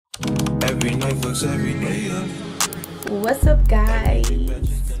What's up, guys?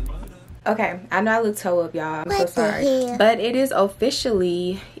 Okay, I know I look toe up, y'all. I'm so sorry, but it is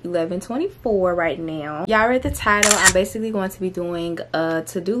officially 11:24 right now. Y'all read the title. I'm basically going to be doing a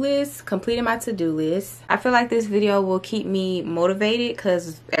to-do list, completing my to-do list. I feel like this video will keep me motivated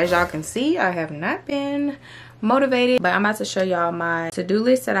because, as y'all can see, I have not been motivated, but I'm about to show y'all my to-do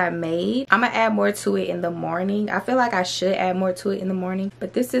list that I made. I'm gonna add more to it in the morning. I feel like I should add more to it in the morning,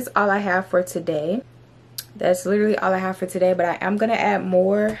 but this is all I have for today. That's literally all I have for today, but I am gonna add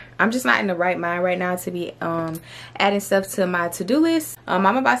more. I'm just not in the right mind right now to be adding stuff to my to-do list. I'm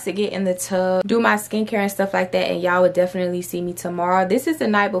about to get in the tub, do my skincare and stuff like that, and y'all would definitely see me tomorrow. This is the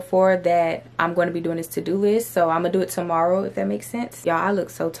night before that I'm going to be doing this to-do list, so I'm gonna do it tomorrow, if that makes sense. Y'all, I look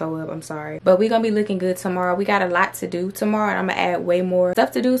so toe up, I'm sorry, but we're gonna be looking good tomorrow. We got a lot to do tomorrow, and I'm gonna add way more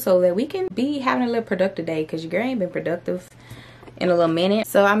stuff to do so that we can be having a little productive day, because your girl ain't been productive in a little minute.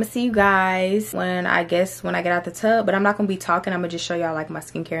 So I'm gonna see you guys when I get out the tub, but I'm not gonna be talking. I'm gonna just show y'all like my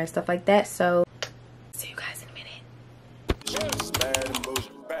skincare and stuff like that. So see you guys in a minute.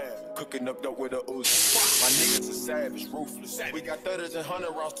 Cooking up dope with a Uzi. My niggas are savage, ruthless. We got 30s and 100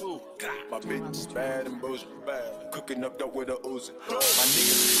 rounds too. My bitch is bad and bullshit bad. Cooking up dope with a Uzi. My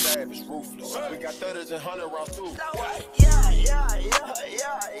niggas are savage, ruthless. We got 30s and 100 rounds too. Yeah.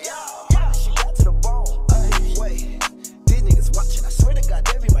 She got to the bone. Wait. Niggas watching, I swear to God,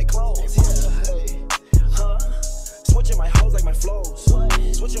 they be my clothes. Yeah, hey, switching my hoes like my flows.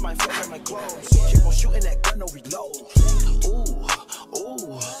 Switching my flows like my clothes. Keep on shooting that gun, no reload.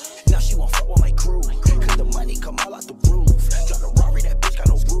 Ooh, now she won't fuck with my crew. Cause the money come all out the roof. Drive a Rari, that bitch got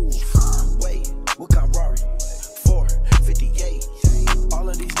no roof. Wait, what kind Rari? 458. All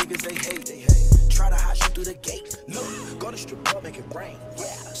of these niggas, they hate. Try to hide shit through the gate. Look, go to strip club, make it rain.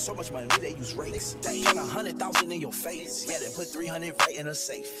 Yeah, so much money they use rakes. They got 100,000 in your face. Yeah, they put 300 right in a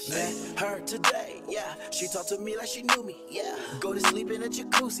safe. Met her today. Yeah, she talked to me like she knew me. Yeah, go to sleep in a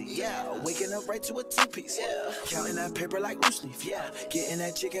jacuzzi. Yeah, waking up right to a two-piece. Yeah, counting that paper like loose leaf. Yeah, getting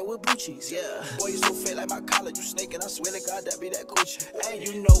that chicken with blue cheese. Yeah, boy, you so fat like my collar. You snake and I swear to God that be that Gucci. And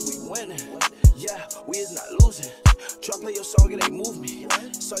you know we winning. Yeah, we is not losing. Try play your song and they move me.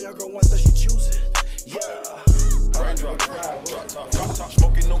 Saw your girl once that she choosing. Yeah. Drop top,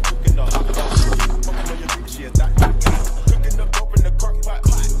 smoking, no cooking up. Smoking on your bitch, she a that. Cooking up dope in the crock pot.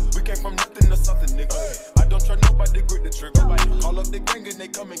 We came from nothing to something, nigga. I don't try nobody, grip the trigger. Call up the gang and they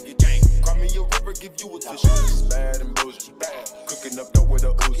come and get gang. Cry me a river, give you a tissue. Bad and bullshit, bad. Cooking up dope with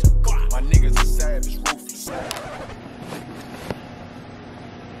a Uzi. My niggas are savage, ruthless.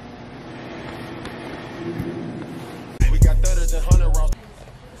 We got 30s and 100 rounds.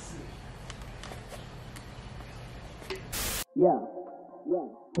 Yeah.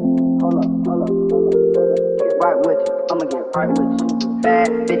 Hold up. Get right with you. I'ma get right with you. Bad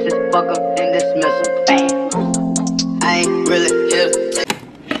bitches, fuck them, then dismiss them. Bam. I ain't really here to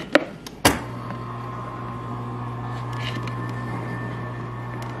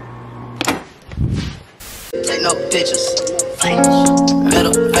take no pictures.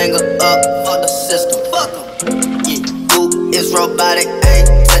 Middle finger up for the system. Fuck them. Yeah. Who is robotic? Ain't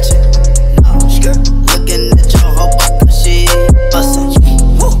touching. No. Looking at your hoe. She bustin',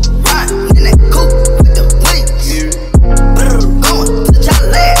 riding in that coupe with the wings. Going to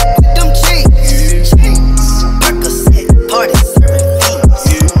Jolene with them jeans. Percocet, party serving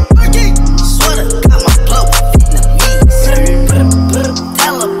fiends. Sweater got my blow Vietnamese.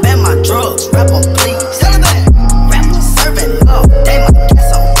 Taliban my drugs, rap on please. Rapper serving all day, my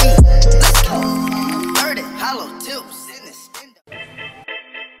gas on me. Let's go. 30 hollow tips in this window.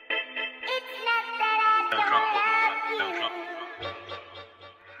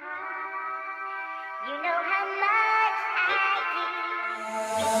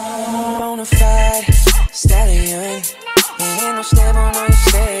 Bonafide stallion, ain't no stable, no you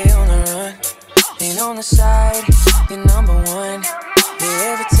stay on the run. Ain't on the side, you're number one.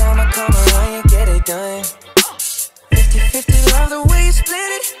 Yeah, every time I come around, you get it done. 50-50, love the way you split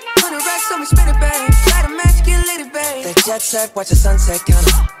it. Put a racks on me, spin it, babe. Try to match, get lit, babe. That jet set, watch the sunset,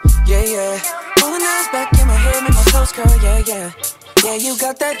 kinda. Yeah. Pulling eyes back in my head, make my toes curl, yeah. Yeah, you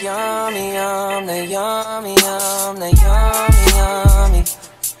got that yummy, that yummy, that yummy.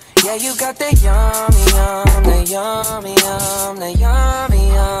 Yeah, you got that yummy, that yummy, that yummy.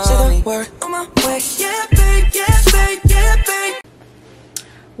 Say the word on my way, yeah, babe.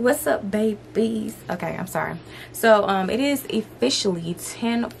 What's up, babies? Okay, I'm sorry. So it is officially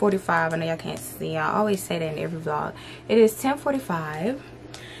 10:45. I know y'all can't see. I always say that in every vlog. It is 10:45.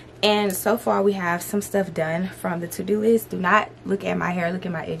 And so far we have some stuff done from the to-do list. Do not look at my hair, look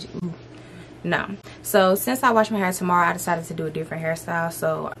at my edge. Ooh, no. So since I wash my hair tomorrow, I decided to do a different hairstyle.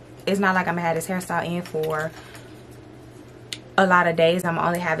 So it's not like I'm gonna have this hairstyle in for a lot of days. I'm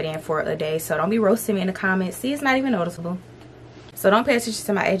only have it in for a day. So don't be roasting me in the comments. See, it's not even noticeable. So don't pay attention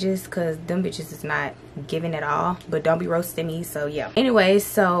to my edges because them bitches is not giving at all. But don't be roasting me. So yeah. Anyways,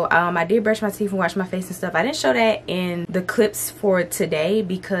 so I did brush my teeth and wash my face and stuff. I didn't show that in the clips for today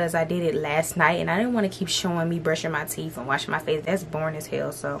because I did it last night. And I didn't want to keep showing me brushing my teeth and washing my face. That's boring as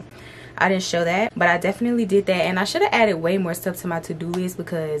hell. So I didn't show that. But I definitely did that. And I should have added way more stuff to my to-do list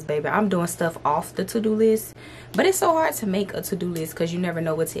because, baby, I'm doing stuff off the to-do list. But it's so hard to make a to-do list because you never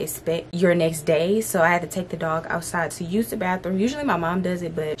know what to expect your next day. So I had to take the dog outside to use the bathroom. Usually my mom does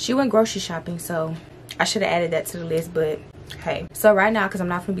it, but she went grocery shopping. So I should have added that to the list, but hey. So right now, because I'm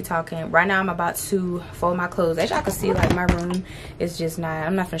not going to be talking, right now I'm about to fold my clothes. As y'all can see, like, my room is just not,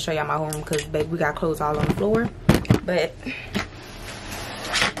 I'm not going to show y'all my room because, baby, we got clothes all on the floor. But,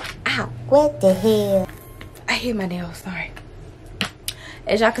 ow, what the hell? I hit my nails, sorry.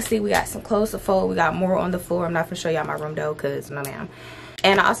 As y'all can see, we got some clothes to fold. We got more on the floor. I'm not going to show y'all my room, though, because, no, ma'am.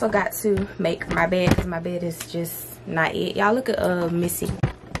 And I also got to make my bed because my bed is just not it. Y'all look at Missy.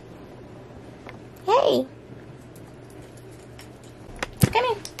 Hey. Come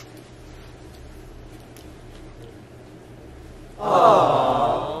here.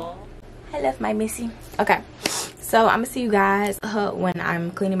 Aww. I love my Missy. Okay. So I'm gonna see you guys when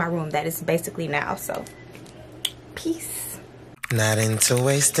I'm cleaning my room. That is basically now. So peace. Not into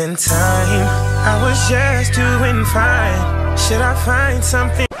wasting time. I was just doing fine. Should I find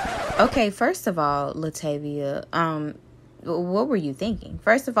something? Okay, first of all, Latavia, what were you thinking?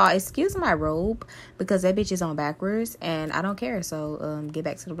 First of all, excuse my robe because that bitch is on backwards and I don't care. So get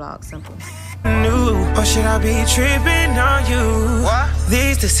back to the vlog. Simple. Or should I be tripping on you? What?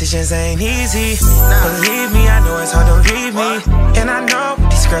 These decisions ain't easy. Believe me, I know it's hard to leave me. And I know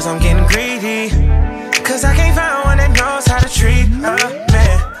these girls, I'm getting greedy. Cause I can't find one that knows how to treat a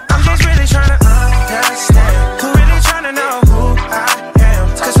man. I'm just really trying to understand. Who really trying to know who I am?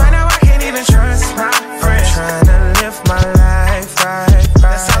 Cause right now I can't even trust my friends. Trying to live my life right.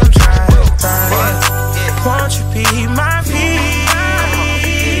 That's all I'm trying to do. Won't you be my peace?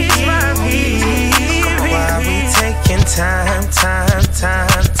 My peace. Why we taking time?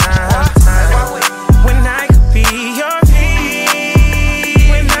 When I could be your peace.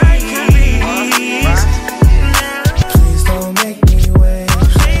 When I could be peace. Please don't make me wait.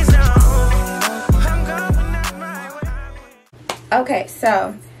 Please don't. I'm going out my way. Okay,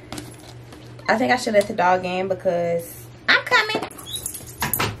 so I think I should let the dog in because I'm coming.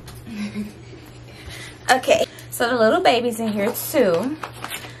 Okay, so the little baby's in here too.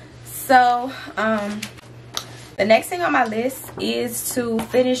 So the next thing on my list is to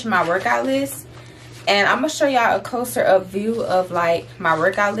finish my workout list, and I'm gonna show y'all a closer up view of like my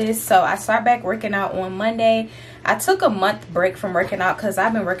workout list. So I start back working out on Monday. I took a month break from working out because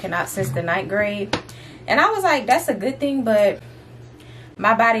I've been working out since the 9th grade, and I was like, that's a good thing, but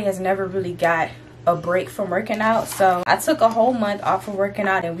my body has never really got a break from working out. So I took a whole month off of working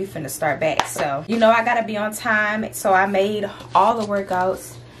out and we finna start back. So you know I gotta be on time, so I made all the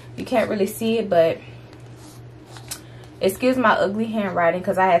workouts. You can't really see it, but excuse my ugly handwriting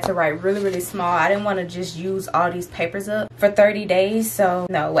because I had to write really small. I didn't want to just use all these papers up for 30 days. So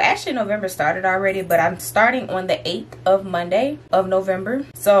no, well, actually November started already, but I'm starting on the 8th of Monday of November.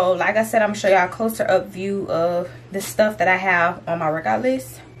 So like I said, I'm gonna show y'all a closer up view of the stuff that I have on my workout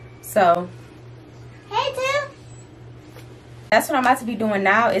list. So hey Tim, that's what I'm about to be doing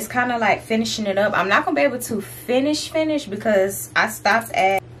now. It's kind of like finishing it up. I'm not gonna be able to finish because I stopped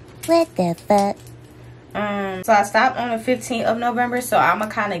at what the fuck. So I stopped on the 15th of November, so I'm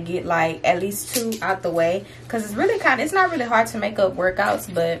gonna kind of get like at least 2 out the way because it's really it's not really hard to make up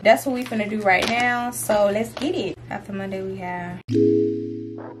workouts, but that's what we finna do right now. So let's get it. After Monday we have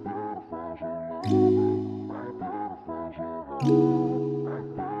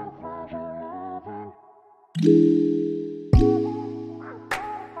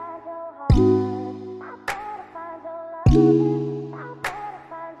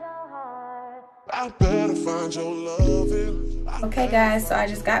I better find your loving. Okay guys, so I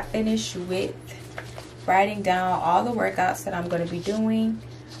just got finished with writing down all the workouts that I'm going to be doing.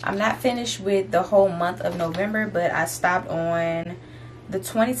 I'm not finished with the whole month of November, but I stopped on the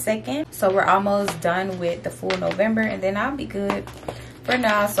 22nd, so we're almost done with the full November, and then I'll be good for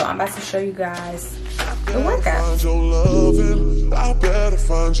now. So I'm about to show you guys the workout. I better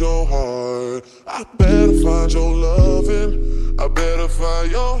find your heart. I better find your loving. I better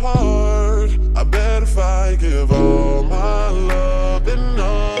find your heart. I bet if I give all my love, then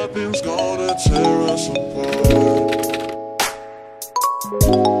nothing's gonna tear us apart.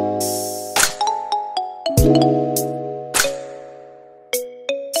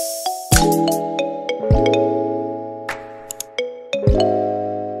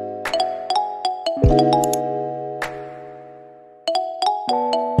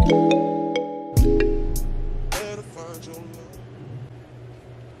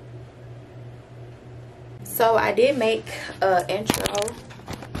 So I did make an intro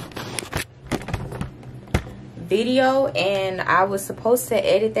video, and I was supposed to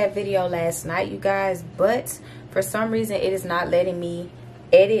edit that video last night, you guys, but for some reason it is not letting me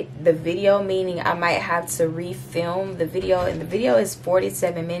edit the video, meaning I might have to refilm the video, and the video is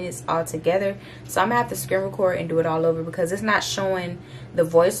 47 minutes altogether, so I'm gonna have to screen record and do it all over because it's not showing the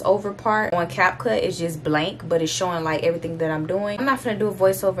voiceover part on CapCut. It's just blank, but it's showing like everything that I'm doing. I'm not gonna do a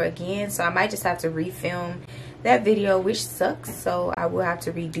voiceover again, so I might just have to refilm that video, which sucks, so I will have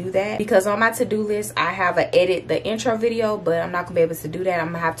to redo that because on my to-do list I have a edit the intro video, but I'm not gonna be able to do that. I'm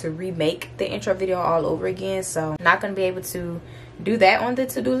gonna have to remake the intro video all over again, so I'm not gonna be able to do that on the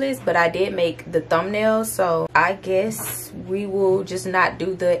to-do list. But I did make the thumbnail, so I guess we will just not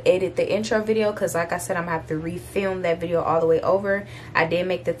do the edit the intro video because like I said, I'm gonna have to refilm that video all the way over. I did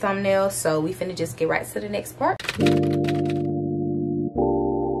make the thumbnail, so we finna just get right to the next part.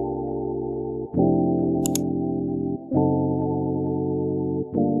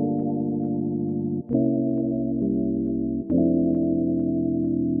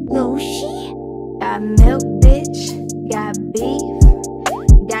 No shit. Got milk, bitch. Got beef.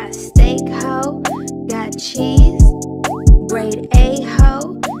 Got steak, ho. Got cheese. Grade A,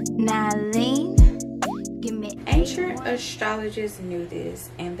 ho. Not lean. Give me Ancient astrologers knew this,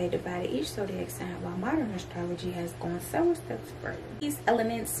 and they divided each zodiac sign, while modern astrology has gone several steps further. These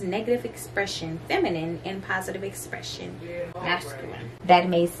elements: negative expression, feminine, and positive expression, masculine. That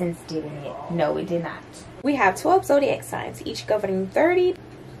made sense, didn't it? No, it did not. We have 12 zodiac signs, each governing 30.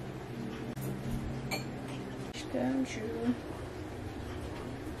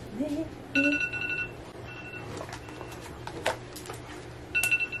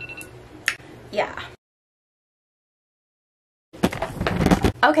 Yeah.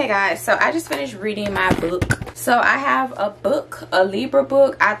 Okay guys, so I just finished reading my book. So I have a book, a Libra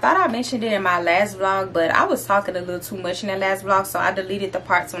book. I thought I mentioned it in my last vlog, but I was talking a little too much in that last vlog, so I deleted the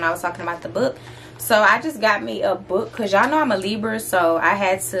parts when I was talking about the book. So I just got me a book because y'all know I'm a Libra, so I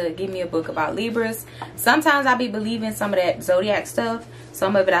had to get me a book about Libras. Sometimes I be believing some of that zodiac stuff,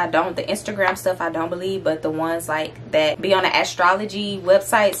 some of it I don't. The Instagram stuff I don't believe, but the ones like that be on the astrology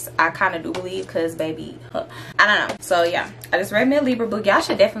websites I kind of do believe because baby, I don't know. So yeah, I just read me a Libra book. Y'all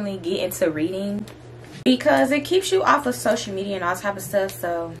should definitely get into reading because it keeps you off of social media and all type of stuff.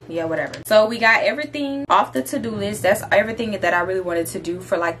 So yeah, whatever. So we got everything off the to-do list. That's everything that I really wanted to do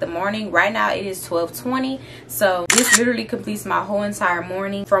for like the morning. Right now it is 12:20, so this literally completes my whole entire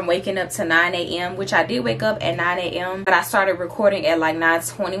morning from waking up to 9 a.m. which I did wake up at 9 a.m. but I started recording at like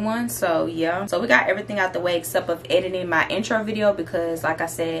 9:21. So yeah, so we got everything out the way except of editing my intro video because like I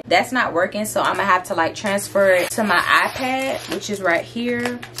said, that's not working, so I'm gonna have to like transfer it to my iPad, which is right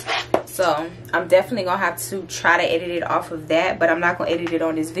here. So I'm definitely gonna have to try to edit it off of that, but I'm not gonna edit it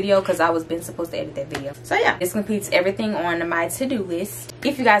on this video because I was been supposed to edit that video. So yeah, this completes everything on my to-do list.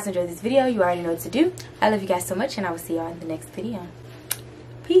 If you guys enjoyed this video, you already know what to do. I love you guys so much, and I will see y'all in the next video.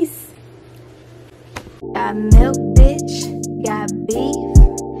 Peace. got milk, bitch. Got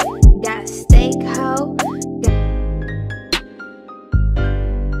beef. Got steak, ho.